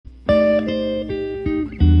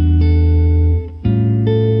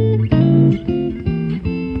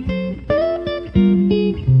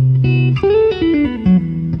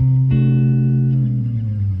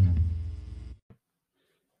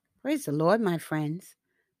Praise the Lord, my friends.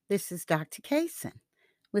 This is Dr. Kaysen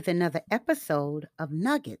with another episode of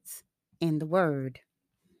Nuggets in the Word.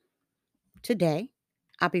 Today,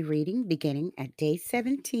 I'll be reading beginning at day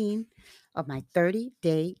 17 of my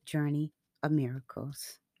 30-day journey of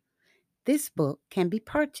miracles. This book can be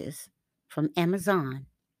purchased from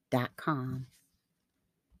Amazon.com.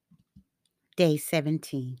 Day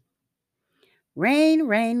 17. Rain,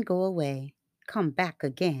 rain, go away. Come back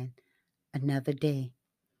again another day.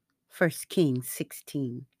 1 Kings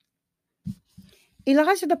 16.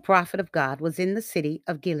 Elijah the prophet of God was in the city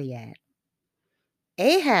of Gilead.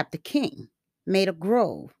 Ahab the king made a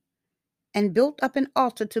grove and built up an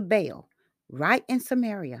altar to Baal right in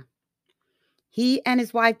Samaria. He and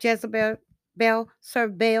his wife Jezebel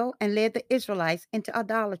served Baal and led the Israelites into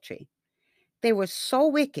idolatry. They were so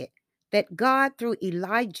wicked that God, through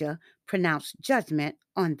Elijah, pronounced judgment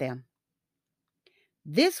on them.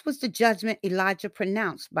 This was the judgment Elijah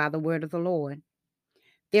pronounced by the word of the Lord.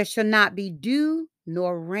 There shall not be dew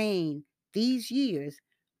nor rain these years,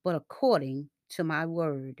 but according to my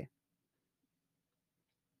word.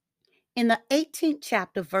 In the 18th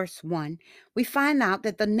chapter, verse 1, we find out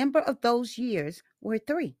that the number of those years were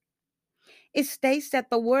 3. It states that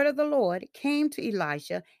the word of the Lord came to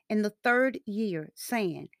Elijah in the 3rd year,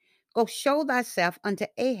 saying, Go show thyself unto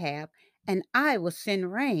Ahab, and I will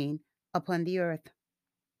send rain upon the earth.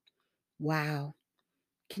 Wow.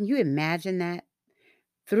 Can you imagine that?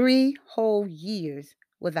 3 whole years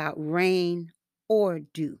without rain or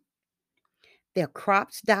dew. Their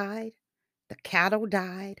crops died, the cattle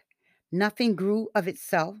died, nothing grew of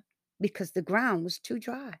itself because the ground was too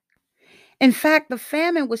dry. In fact, the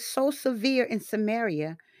famine was so severe in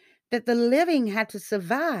Samaria that the living had to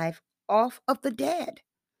survive off of the dead.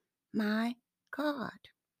 My God.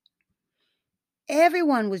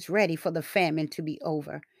 Everyone was ready for the famine to be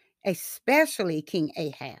over, especially King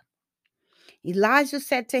Ahab. Elijah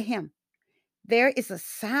said to him, There is a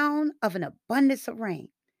sound of an abundance of rain.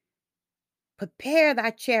 Prepare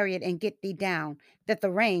thy chariot and get thee down, that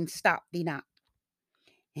the rain stop thee not.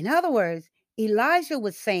 In other words, Elijah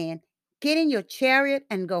was saying, Get in your chariot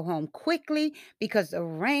and go home quickly because the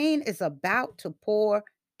rain is about to pour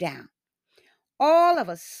down. All of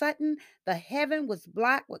a sudden, the heaven was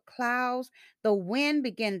black with clouds. The wind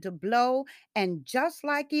began to blow. And just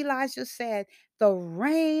like Elijah said, the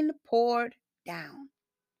rain poured down.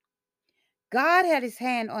 God had his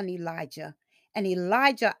hand on Elijah, and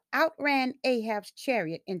Elijah outran Ahab's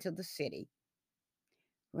chariot into the city.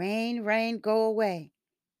 Rain, rain, go away.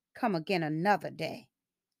 Come again another day.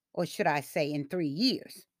 Or should I say in 3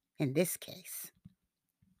 years, in this case.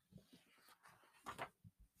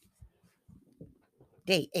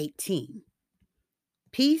 Day 18.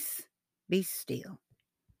 Peace, be still.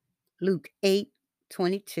 Luke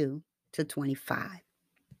 8:22-25.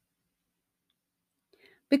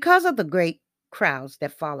 Because of the great crowds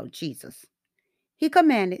that followed Jesus, he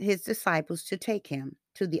commanded his disciples to take him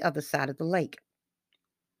to the other side of the lake.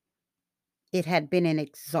 It had been an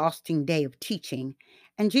exhausting day of teaching,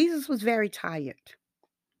 and Jesus was very tired.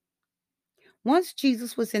 Once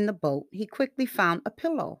Jesus was in the boat, he quickly found a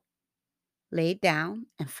pillow, laid down,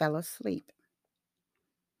 and fell asleep.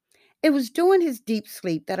 It was during his deep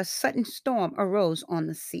sleep that a sudden storm arose on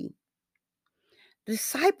the sea. The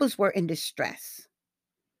disciples were in distress.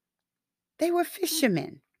 They were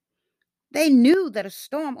fishermen. They knew that a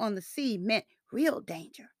storm on the sea meant real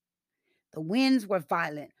danger. The winds were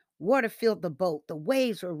violent. Water filled the boat. The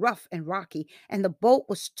waves were rough and rocky, and the boat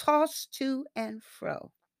was tossed to and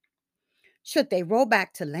fro. Should they row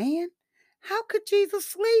back to land? How could Jesus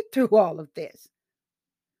sleep through all of this?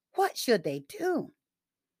 What should they do?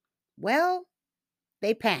 Well,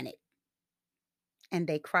 they panicked and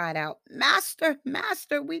they cried out, Master,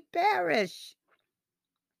 Master, we perish.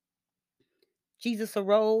 Jesus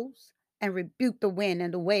arose and rebuked the wind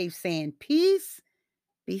and the waves, saying, Peace,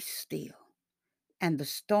 be still. And the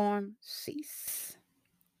storm ceased.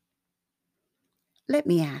 Let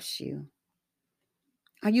me ask you,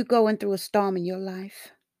 are you going through a storm in your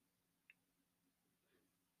life?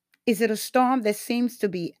 Is it a storm that seems to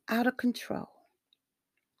be out of control?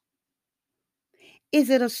 Is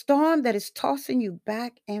it a storm that is tossing you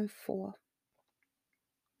back and forth?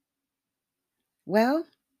 Well,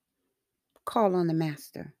 call on the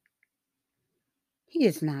Master. He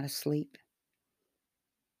is not asleep.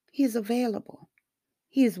 He is available.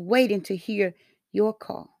 He is waiting to hear your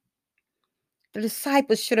call. The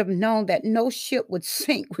disciples should have known that no ship would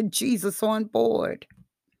sink with Jesus on board.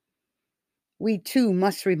 We too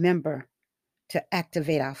must remember to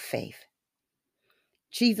activate our faith.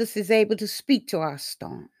 Jesus is able to speak to our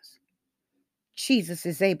storms. Jesus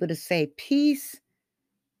is able to say, Peace,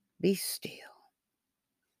 be still.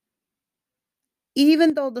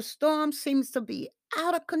 Even though the storm seems to be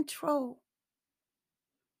out of control,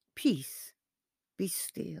 peace, be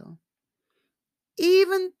still.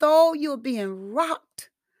 Even though you're being rocked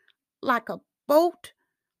like a boat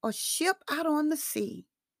or ship out on the sea,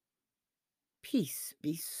 peace,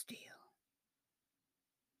 be still.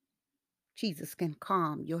 Jesus can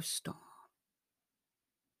calm your storm.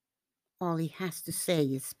 All he has to say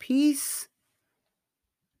is, peace,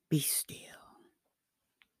 be still.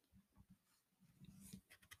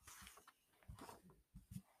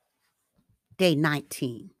 Day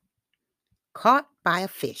 19. Caught by a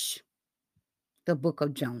fish. The book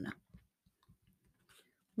of Jonah.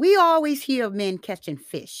 We always hear of men catching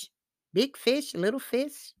fish, big fish, little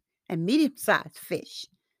fish, and medium-sized fish.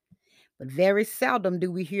 But very seldom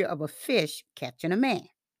do we hear of a fish catching a man.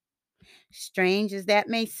 Strange as that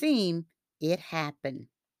may seem, it happened.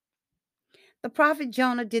 The prophet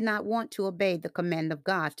Jonah did not want to obey the command of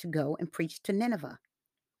God to go and preach to Nineveh.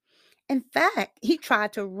 In fact, he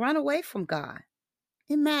tried to run away from God.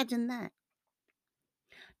 Imagine that.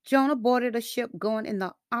 Jonah boarded a ship going in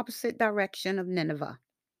the opposite direction of Nineveh.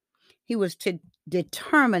 He was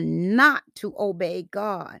determined not to obey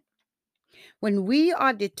God. When we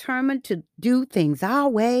are determined to do things our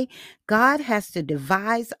way, God has to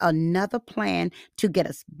devise another plan to get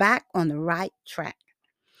us back on the right track.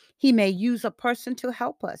 He may use a person to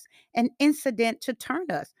help us, an incident to turn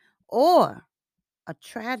us, or a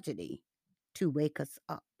tragedy to wake us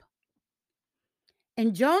up.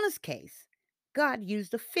 In Jonah's case, God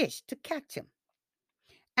used a fish to catch him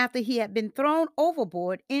after he had been thrown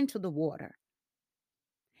overboard into the water.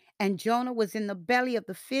 And Jonah was in the belly of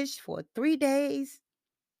the fish for 3 days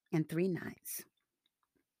and 3 nights.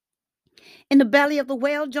 In the belly of the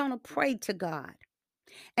whale, Jonah prayed to God,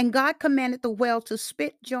 and God commanded the whale to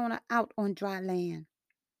spit Jonah out on dry land.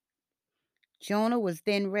 Jonah was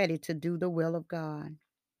then ready to do the will of God.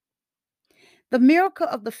 The miracle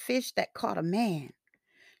of the fish that caught a man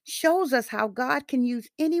shows us how God can use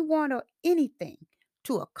anyone or anything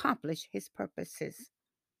to accomplish his purposes.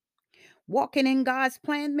 Walking in God's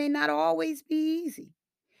plan may not always be easy,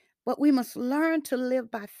 but we must learn to live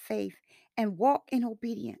by faith and walk in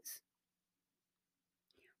obedience.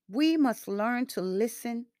 We must learn to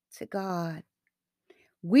listen to God.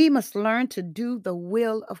 We must learn to do the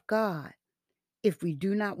will of God if we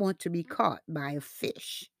do not want to be caught by a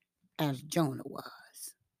fish, as Jonah was.